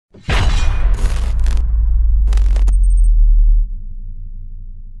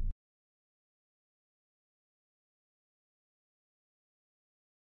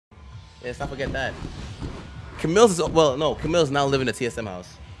Yeah, let's not forget that. Camille's is, well, no, Camille's now living in a TSM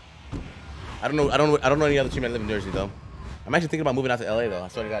house. I don't know any other team that live in Jersey though. I'm actually thinking about moving out to LA though. I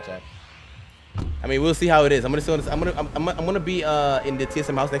swear to God, chat. I mean, we'll see how it is. I'm gonna be in the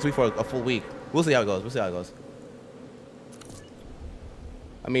TSM house next week for a full week. We'll see how it goes. We'll see how it goes.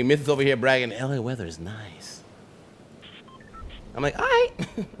 I mean, Myth is over here bragging. LA weather is nice. I'm like, all right.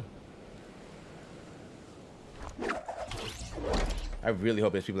 I really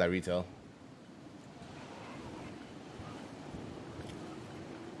hope there's people at retail.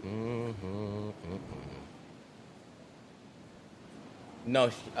 No,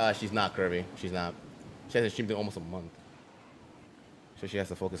 she's not, Kirby. She's not. She hasn't streamed in almost a month. So she has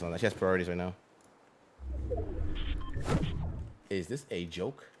to focus on that. She has priorities right now. Is this a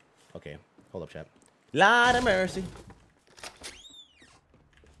joke? Okay, hold up, chat. Lord of mercy.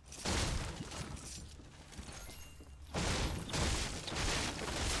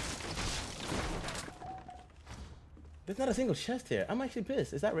 There's not a single chest here. I'm actually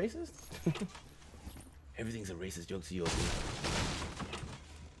pissed. Is that racist? Everything's a racist joke to you, OP.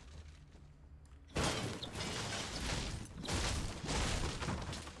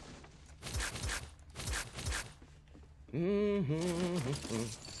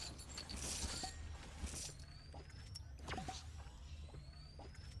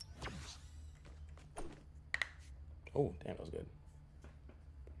 Oh, damn, that was good.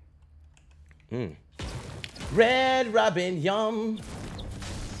 Red Robin, yum.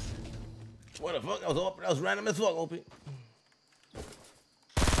 What the fuck? That was random as fuck, OP.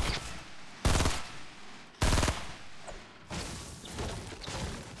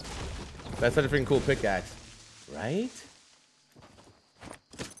 That's such a freaking cool pickaxe, right?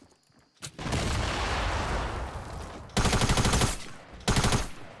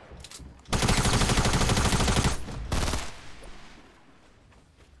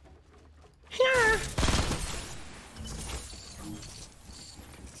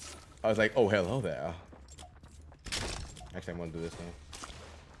 I was like, oh, hello there. Actually, I'm gonna do this now.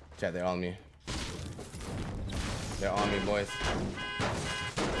 Chat, they're on me. They're on me, boys.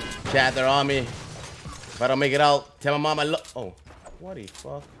 Chat, they're on me. If I don't make it out, tell my mom I love. Oh, what the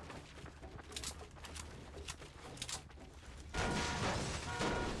fuck?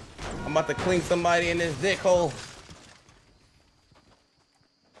 I'm about to clean somebody in this dick hole.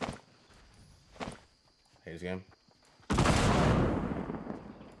 Hey, this game.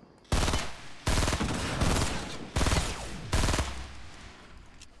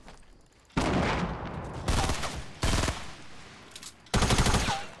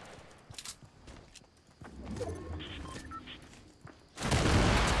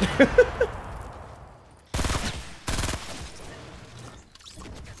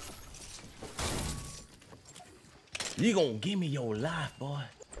 You gonna give me your life, boy.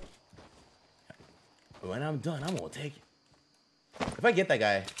 When I'm done, I'm gonna take it. If I get that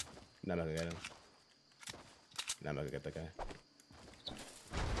guy, no, I'm not gonna get him. No, I'm not gonna get that guy.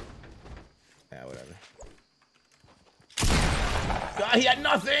 Yeah, whatever. God, he had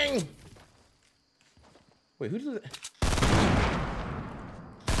nothing! Wait, who did that?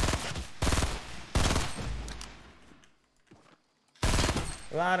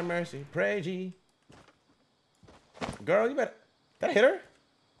 Lord of mercy, pray G. Girl, you better. Did I hit her?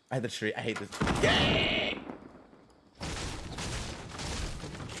 I hit the tree. I hate this. Yay!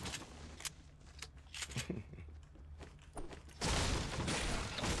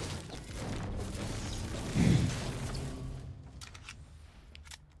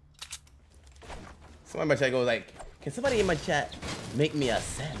 Somebody in my chat goes like, can somebody in my chat make me a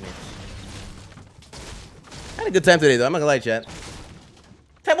sandwich? I had a good time today though. I'm not gonna lie, chat.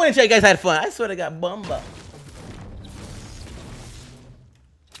 Type 1 in chat, you guys had fun. I swear to God, bumba.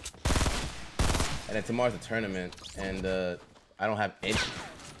 And then tomorrow's a tournament, and I don't have any.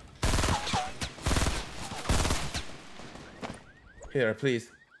 Here, please,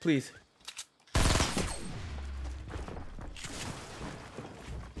 please.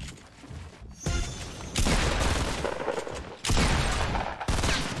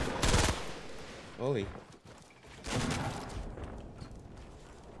 Holy.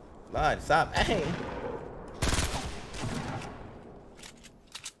 Lord, stop. Hey.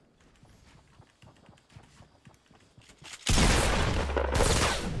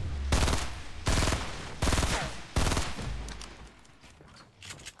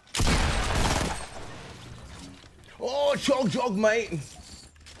 Oh, choke, mate.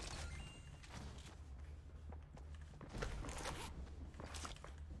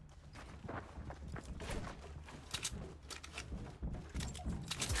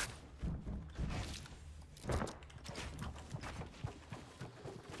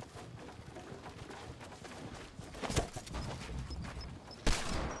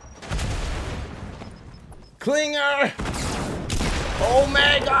 Klinger!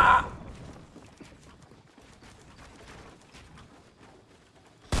 Omega!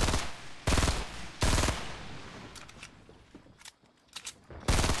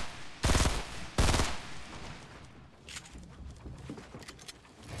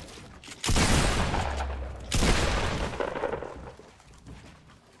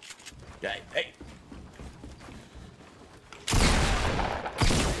 Hey.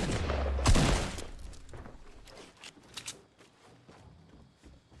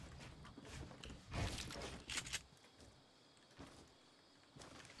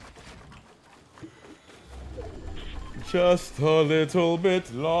 Just a little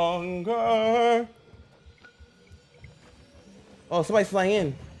bit longer. Oh, somebody's flying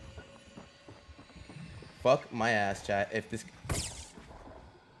in. Fuck my ass, chat. If this...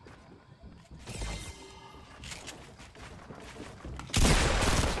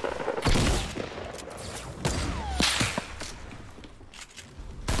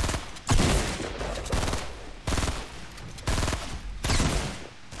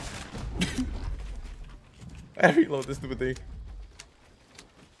 I reload this stupid thing.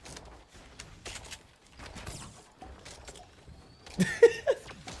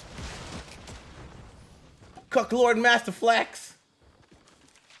 Cuck Lord Master Flex.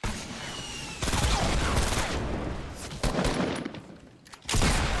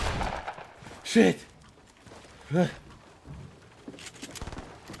 Shit.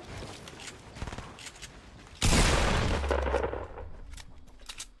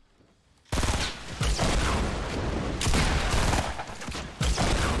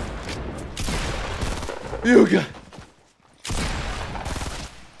 You got.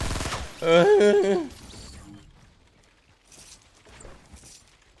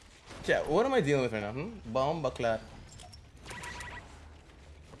 Chat, what am I dealing with right now? Bomb buckler.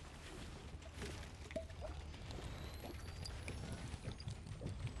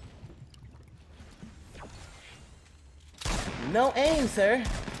 No aim, sir.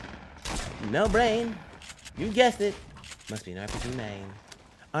 No brain. You guessed it. Must be an RPG main.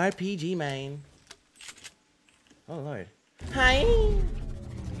 RPG main. Oh lord. Hi.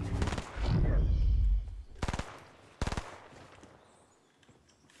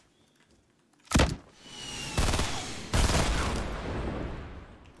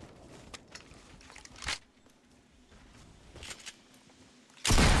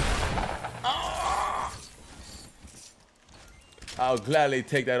 I'll gladly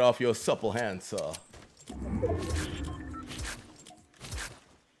take that off your supple hand, sir.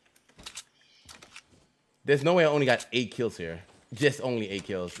 There's no way I only got 8 kills here. Just only 8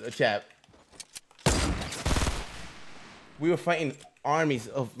 kills. Chat. We were fighting armies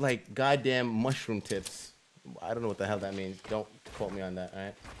of like goddamn mushroom tips. I don't know what the hell that means. Don't quote me on that,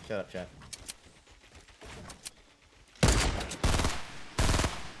 alright? Shut up, chat.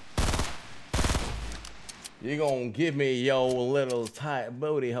 You gonna give me your little tight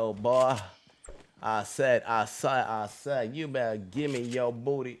booty hole, boy. I said, you better give me your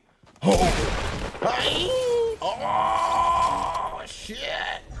booty. Oh, shit.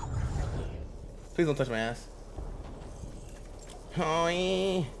 Please don't touch my ass.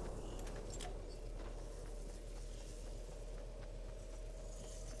 Alright.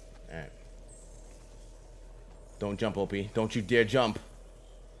 Don't jump, OP. Don't you dare jump.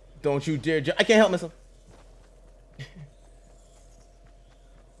 Don't you dare jump. I can't help myself.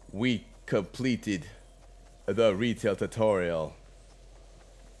 We completed the retail tutorial.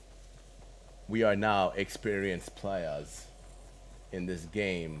 We are now experienced players in this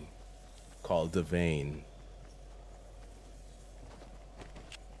game called The Vein.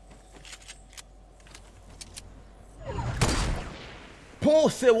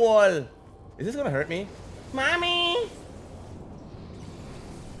 Pussy wall! Is this gonna hurt me? Mommy!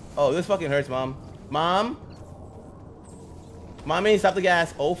 Oh, this fucking hurts, Mom. Mom? Mommy, stop the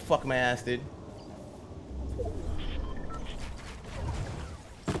gas. Oh, fuck my ass, dude.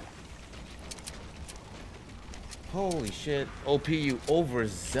 Holy shit. OP, you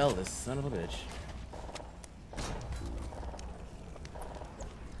overzealous son of a bitch.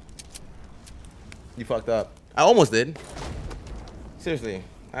 You fucked up. I almost did. Seriously.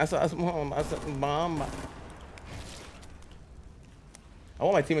 I saw Mom. I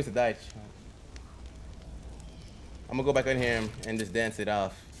want my teammates to die. I'm gonna go back in here and just dance it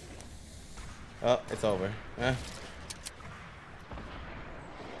off. Oh, it's over.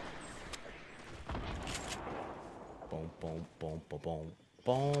 Boom, boom, boom, boom, boom,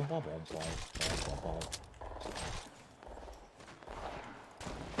 boom, boom, boom, boom, boom, boom.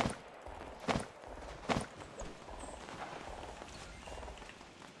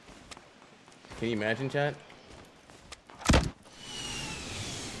 Can you imagine, chat?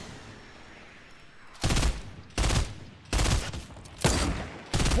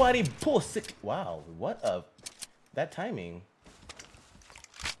 Squatty pussy. Wow, what a... That timing.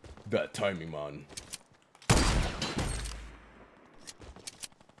 That timing, man.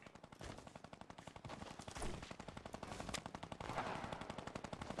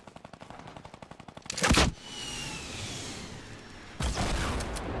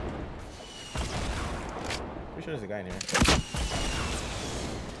 Pretty sure there's a guy in here.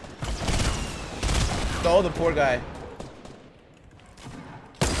 Oh, the poor guy.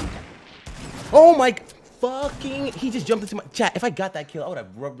 Oh my fucking... He just jumped into my... Chat, if I got that kill, I would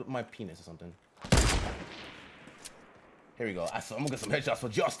have rubbed my penis or something. Here we go. I'm gonna get some headshots for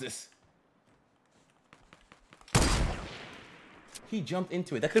justice. He jumped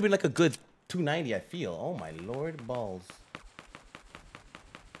into it. That could have been like a good 290, I feel. Oh my lord balls.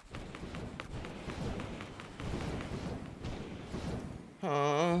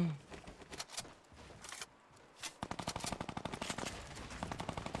 Huh.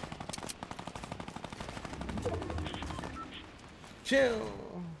 Chill.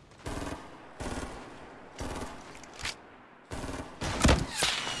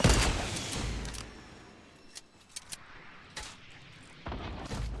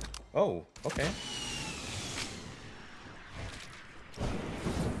 Oh, okay.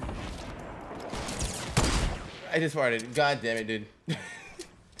 I just farted. God damn it, dude. You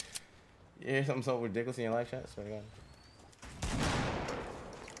hear something so ridiculous in your live chat? Swear to God.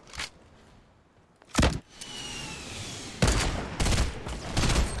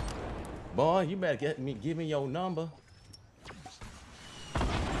 Boy, you better give me your number.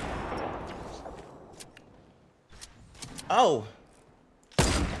 Oh.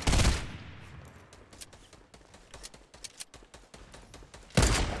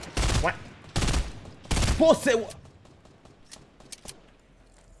 What? Pussy.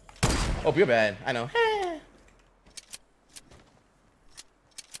 Oh, you're bad. I know.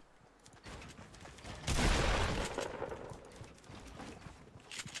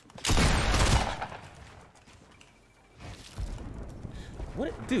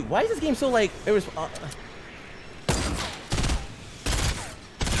 What, dude? Why is this game so like? It was.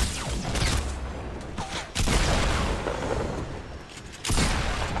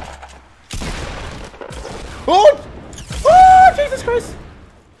 Oh! Oh! Jesus Christ!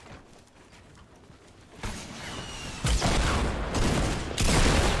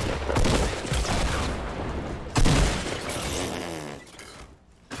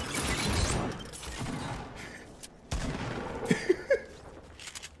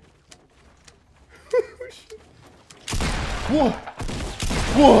 Whoa!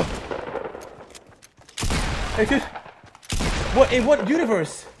 Whoa! Hey, dude. What? In what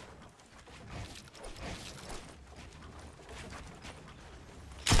universe?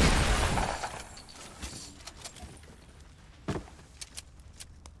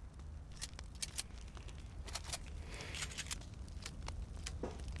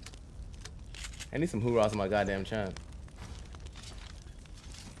 I need some hoorahs on my goddamn champ.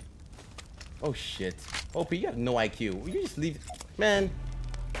 Oh shit. OP, you have no IQ. You just leave. Man,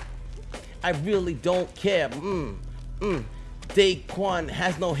 I really don't care. Daquan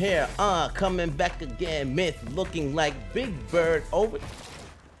has no hair. Coming back again. Myth looking like Big Bird over.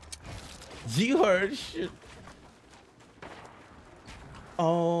 You heard shit.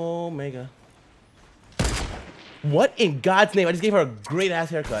 Omega. What in God's name? I just gave her a great ass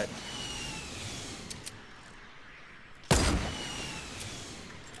haircut.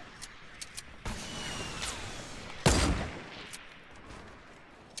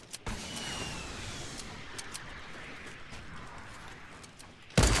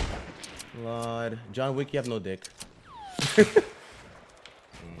 Lord, John Wick, you have no dick.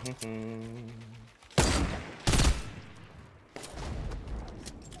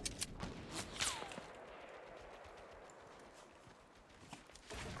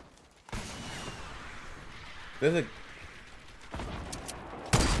 There's a...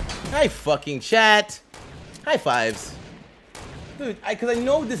 Hi, fucking chat. High fives. Dude, because I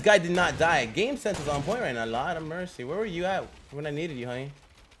know this guy did not die. Game sense is on point right now. Lord of mercy. Where were you at when I needed you, honey?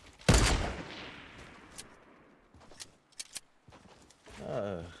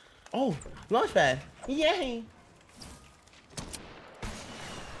 Oh, launchpad. Yay.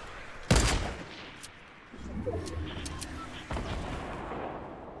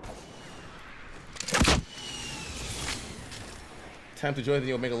 Time to join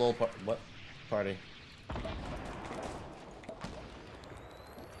the Omega LOL party.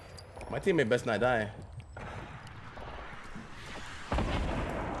 My teammate best not die.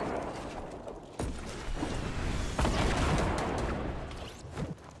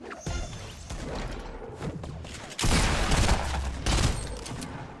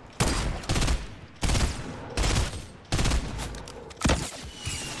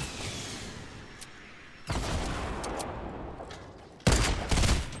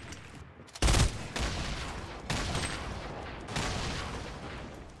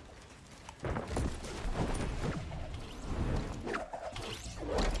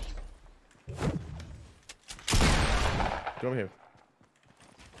 Get over here.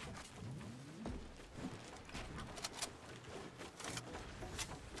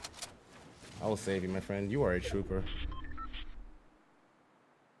 I will save you, my friend. You are a trooper.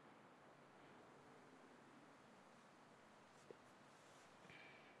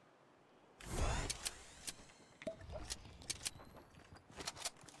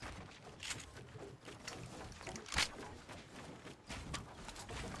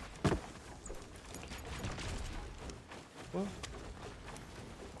 Well.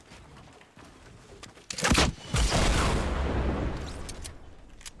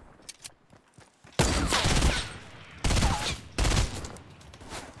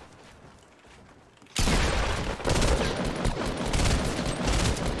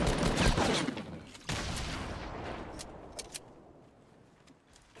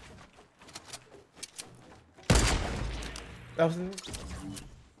 That was it.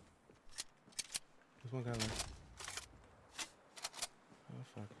 There's one guy left. Oh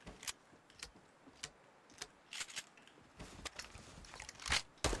fuck.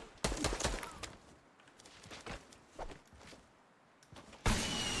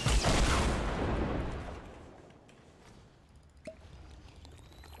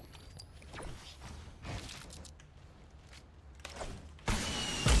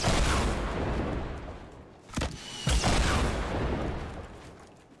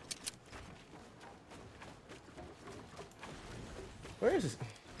 Where is this?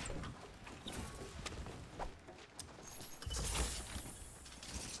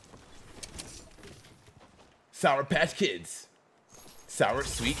 Sour Patch Kids. Sour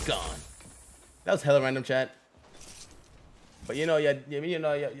Sweet Gone. That was hella random, chat. But you know, you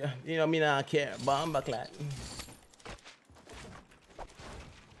know, me not care. Bomba clat.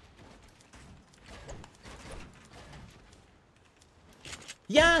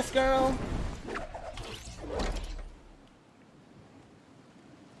 Yes, girl.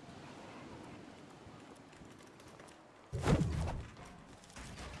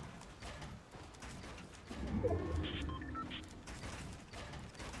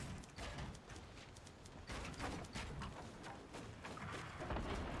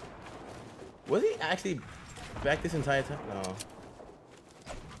 Was he actually back this entire time? No.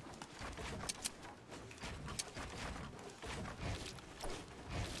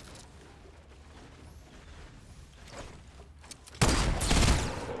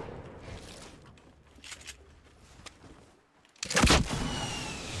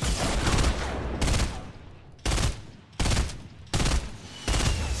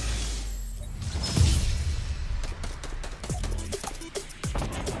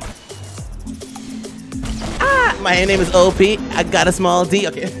 My name is OP. I got a small D.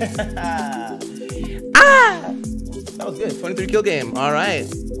 Okay. Ah! That was good. 23 kill game. All right.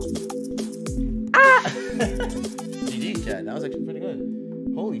 Ah! GG, chat. That was actually pretty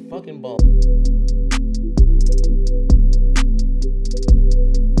good. Holy fucking ball.